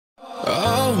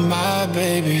Oh my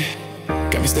baby,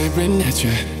 got me staring at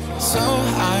you. So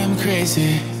I'm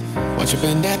crazy. Won't you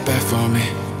bend that back for me?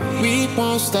 We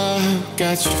won't stop.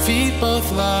 Got your feet both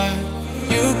locked.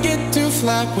 You get to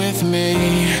fly with me.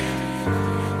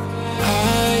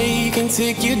 I can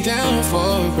take you down for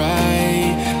a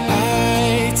ride.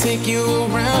 I take you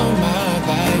around my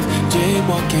life.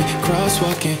 Jaywalking,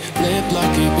 crosswalking, lip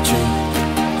locking, but you,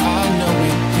 I know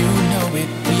it, you know it,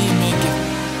 we make it.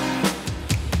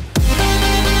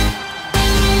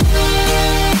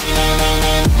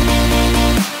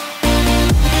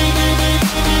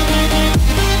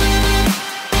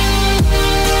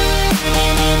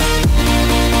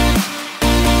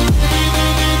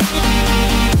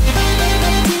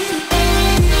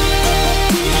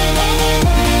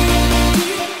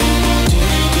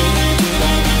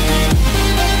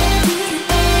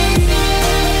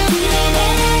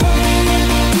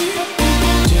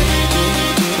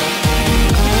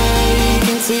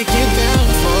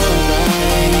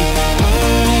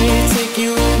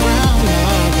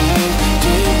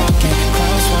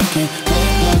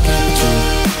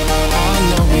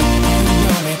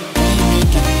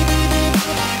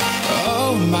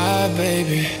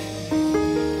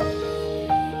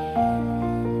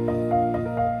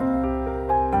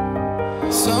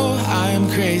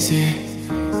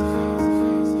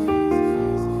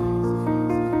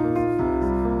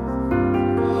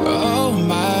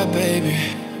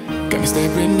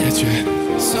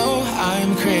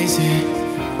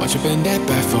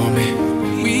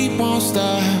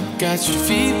 Got your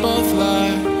feet both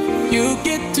locked. You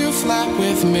get to fly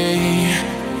with me.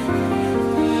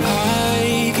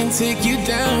 I can take you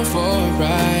down for a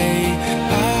ride.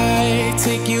 I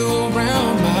take you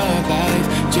around my life.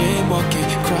 Jaywalking,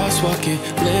 crosswalking,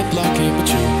 lip locking, but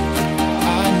you,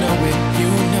 I know it,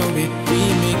 you know it, we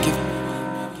make it.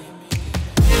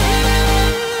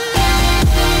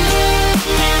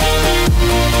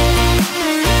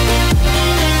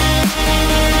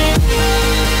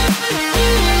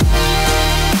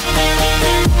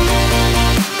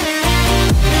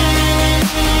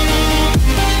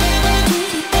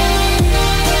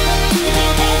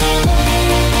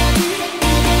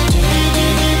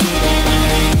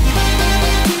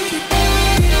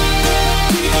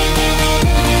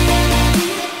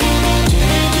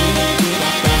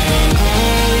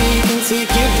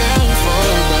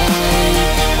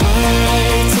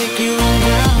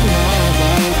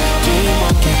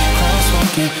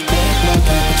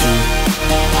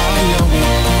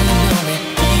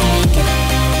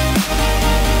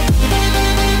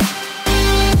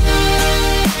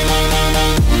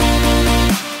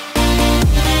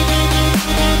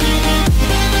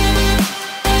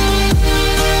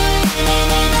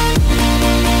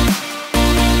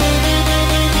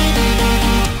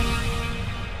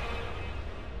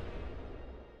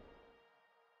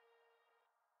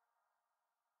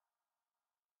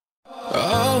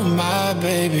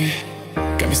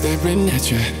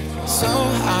 So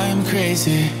I'm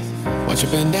crazy. Won't you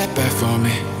bend that back for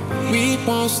me? We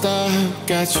won't stop.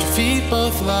 Got your feet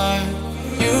both locked.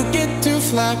 You get to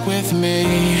fly with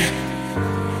me.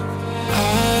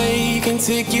 I can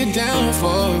take you down for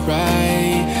a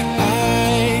ride.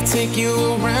 I take you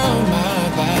around my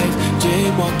life.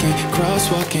 Jaywalking,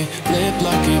 crosswalking, lip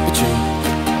locking, but you,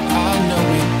 I know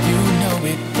it, you know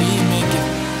it, we make it.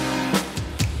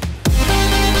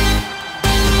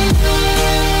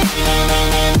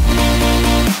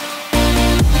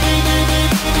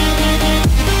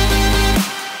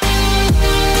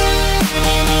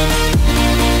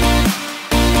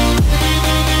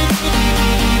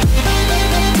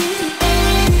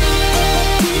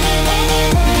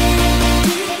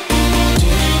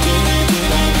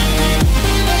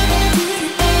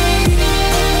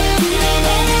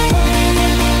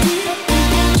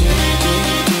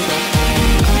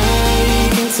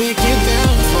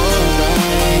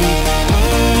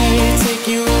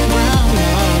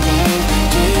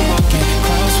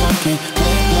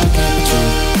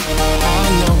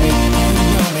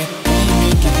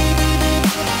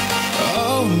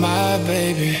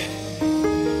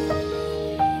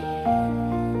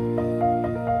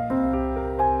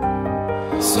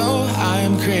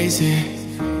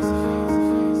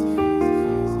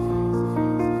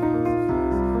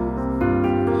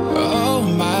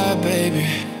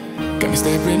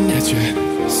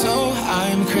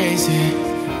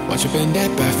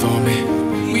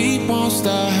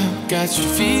 Got your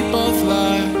feet both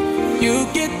locked. You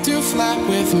get to fly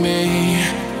with me.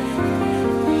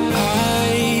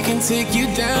 I can take you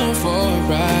down for a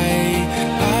ride.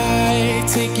 I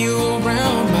take you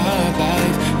around my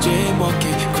life.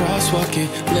 Jaywalking, crosswalking,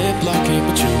 lip locking,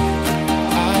 but you,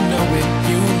 I know it,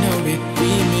 you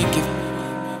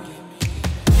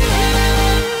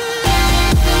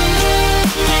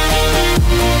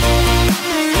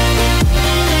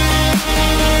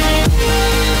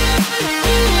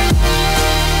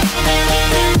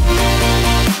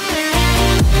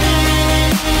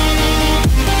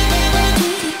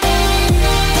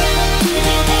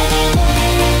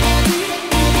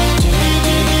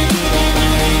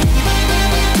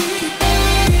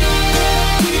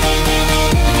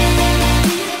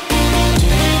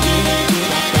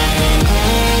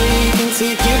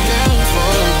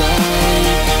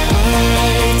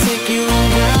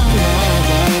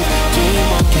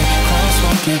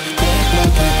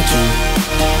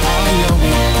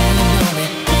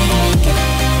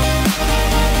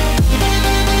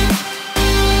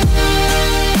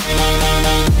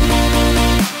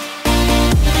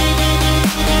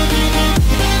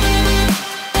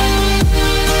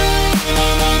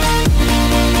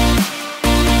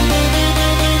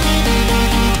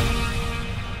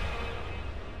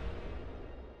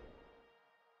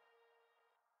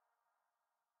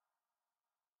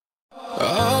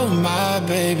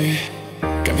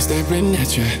staring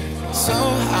at you. So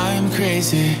I'm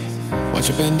crazy. Won't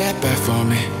you bend that back for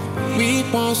me? We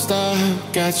won't stop.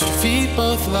 Got your feet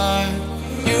both locked.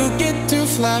 You get to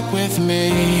fly with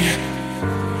me.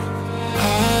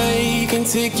 I can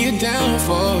take you down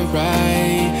for a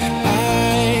ride.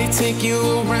 I take you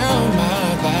around my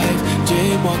life.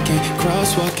 Jaywalking,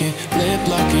 crosswalking, lip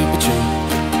locking, but you,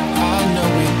 I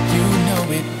know it, you know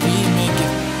it, we make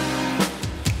it.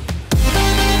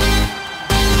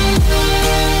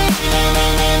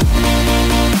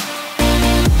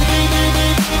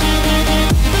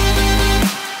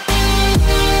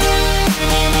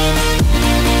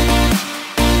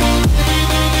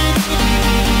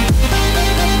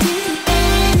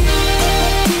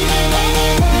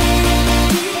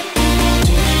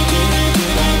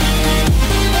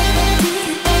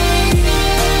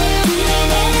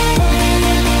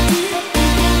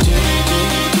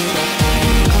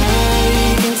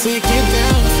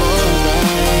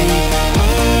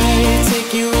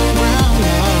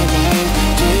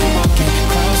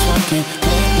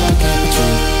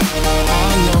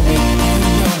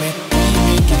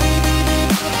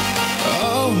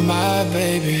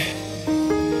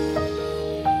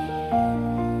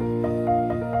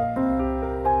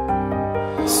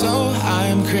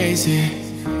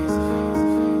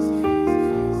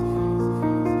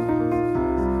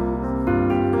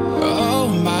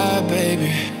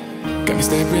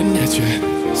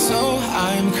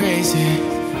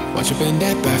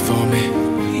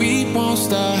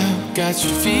 Got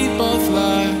your feet both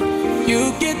locked.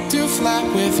 You get to fly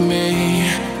with me.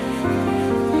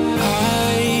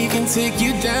 I can take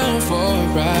you down for a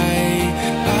ride.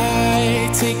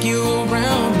 I take you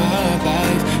around my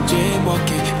life.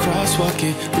 Jaywalking,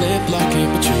 crosswalking, lip locking,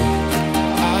 but you,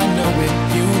 I know it,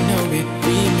 you know it,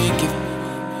 we make it.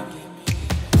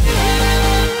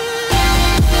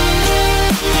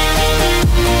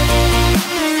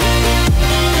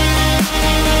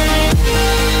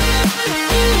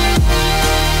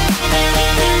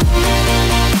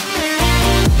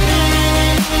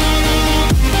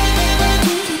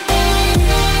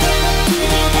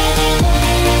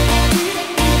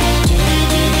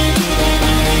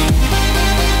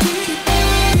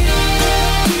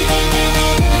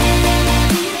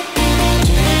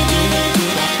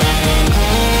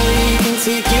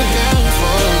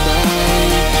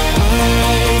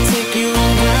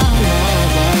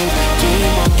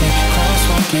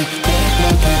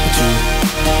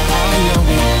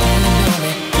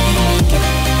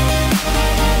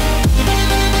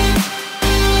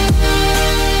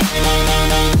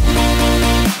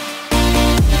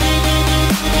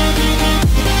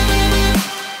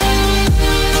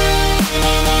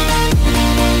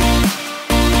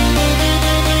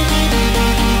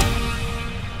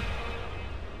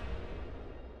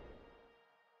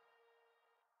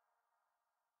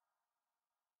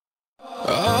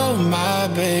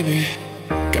 Baby,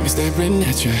 got me staring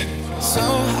at you. So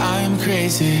I'm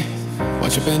crazy.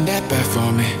 Won't you bend that back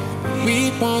for me?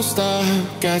 We won't stop.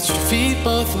 Got your feet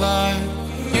both locked.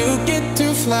 You get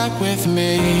to fly with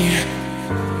me.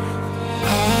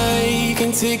 I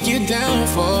can take you down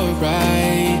for a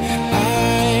ride.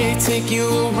 I take you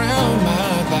around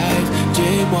my life.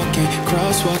 Jaywalking,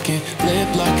 crosswalking, lip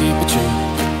locking, but you,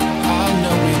 I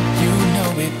know it, you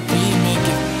know it, we make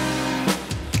it.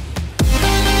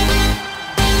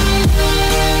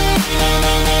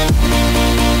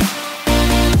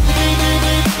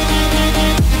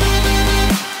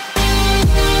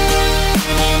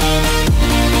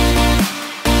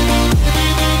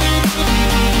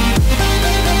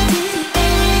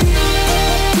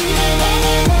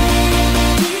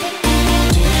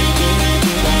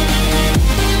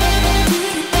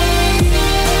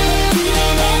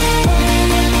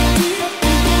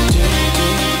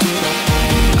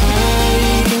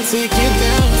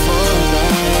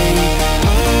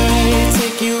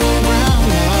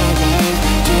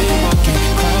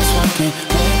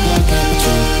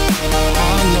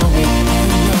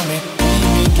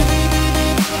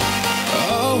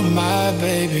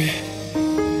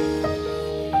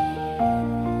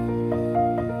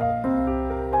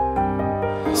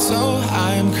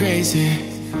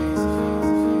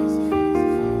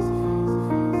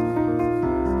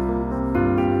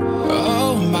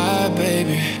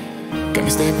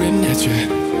 Staring at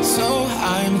you, so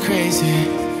I'm crazy.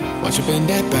 Won't you bend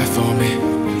that back for me?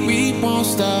 We won't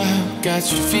stop. Got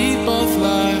your feet both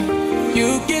locked.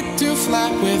 You get to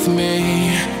fly with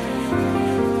me.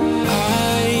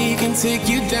 I can take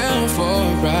you down for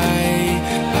a ride.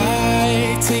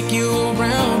 I take you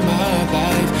around my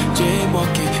life.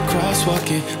 Jaywalking,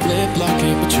 crosswalking, lip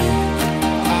locking, but you,